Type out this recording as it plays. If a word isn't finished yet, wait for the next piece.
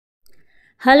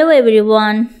Hello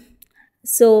everyone.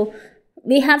 So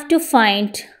we have to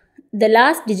find the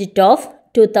last digit of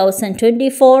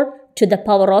 2024 to the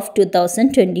power of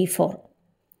 2024.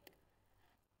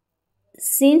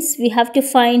 Since we have to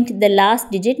find the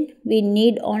last digit, we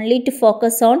need only to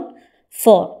focus on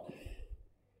 4.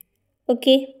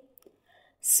 Okay.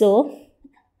 So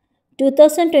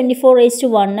 2024 raised to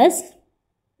 1 is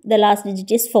the last digit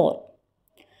is 4.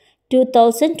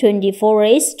 2024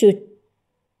 raised to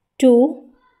 2,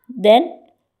 then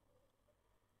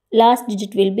last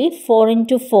digit will be 4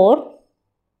 into 4,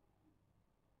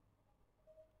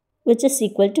 which is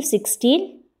equal to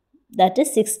 16. That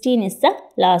is 16 is the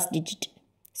last digit.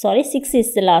 6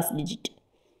 is the last digit.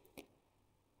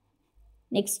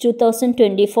 Next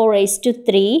 2024 raised to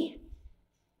 3.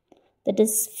 That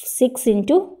is 6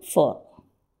 into 4,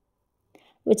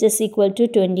 which is equal to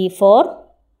 24.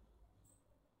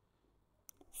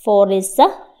 4 is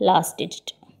the last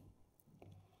digit.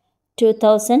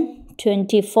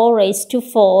 2024 raised to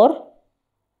 4.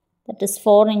 That is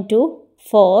 4 into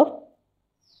 4,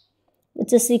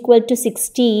 which is equal to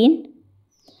 16.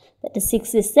 That is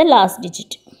 6 is the last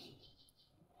digit.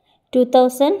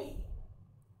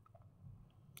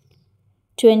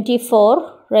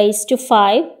 2024 raised to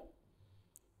 5.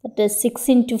 That is 6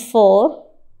 into 4,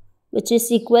 which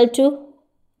is equal to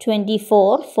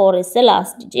 24. 4 is the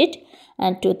last digit.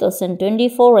 And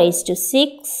 2024 raised to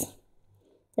 6.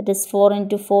 That is 4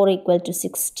 into 4 equal to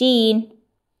 16.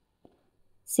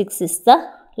 6 is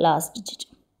the last digit.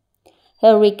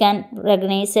 Here we can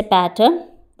recognize a pattern.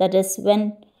 That is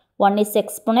when 1 is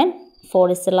exponent,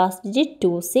 4 is the last digit,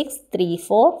 2, 6, 3,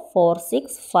 4, 4,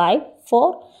 6, 5,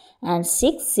 4 and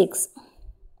 6, 6.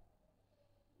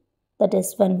 That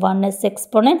is when 1 is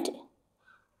exponent,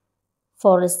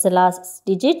 4 is the last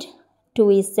digit, 2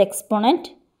 is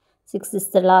exponent, 6 is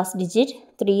the last digit,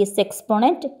 3 is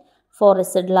exponent, 4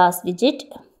 is the last digit,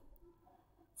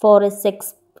 4 is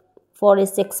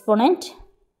exponent,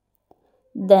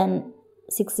 then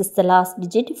 6 is the last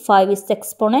digit, 5 is the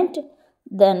exponent,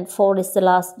 then 4 is the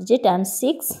last digit and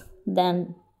 6,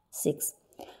 then 6.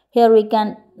 Here we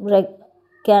can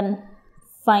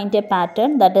find a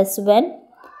pattern, that is when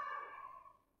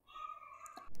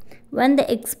the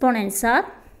exponents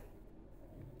are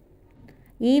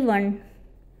even,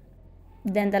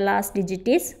 then the last digit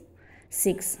is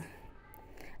 6.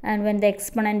 And when the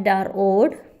exponents are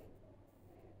odd,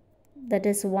 that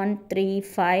is 1, 3,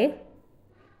 5,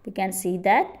 we can see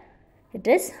that it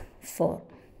is 4.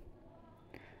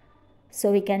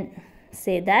 So we can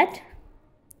say that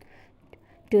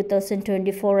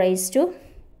 2024 raised to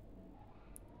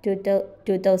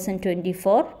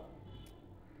 2024.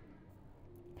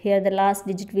 Here the last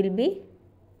digit will be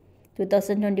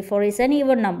 2024 is an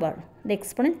even number. The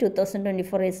exponent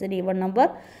 2024 is an even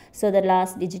number. So the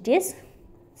last digit is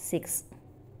 6.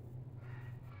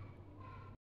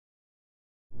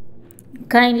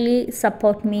 Kindly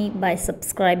support me by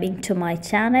subscribing to my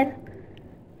channel.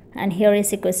 And here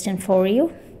is a question for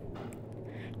you.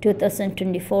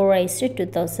 2024 raised to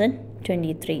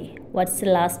 2023. What's the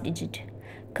last digit?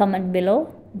 Comment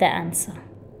below the answer.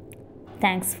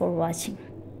 Thanks for watching.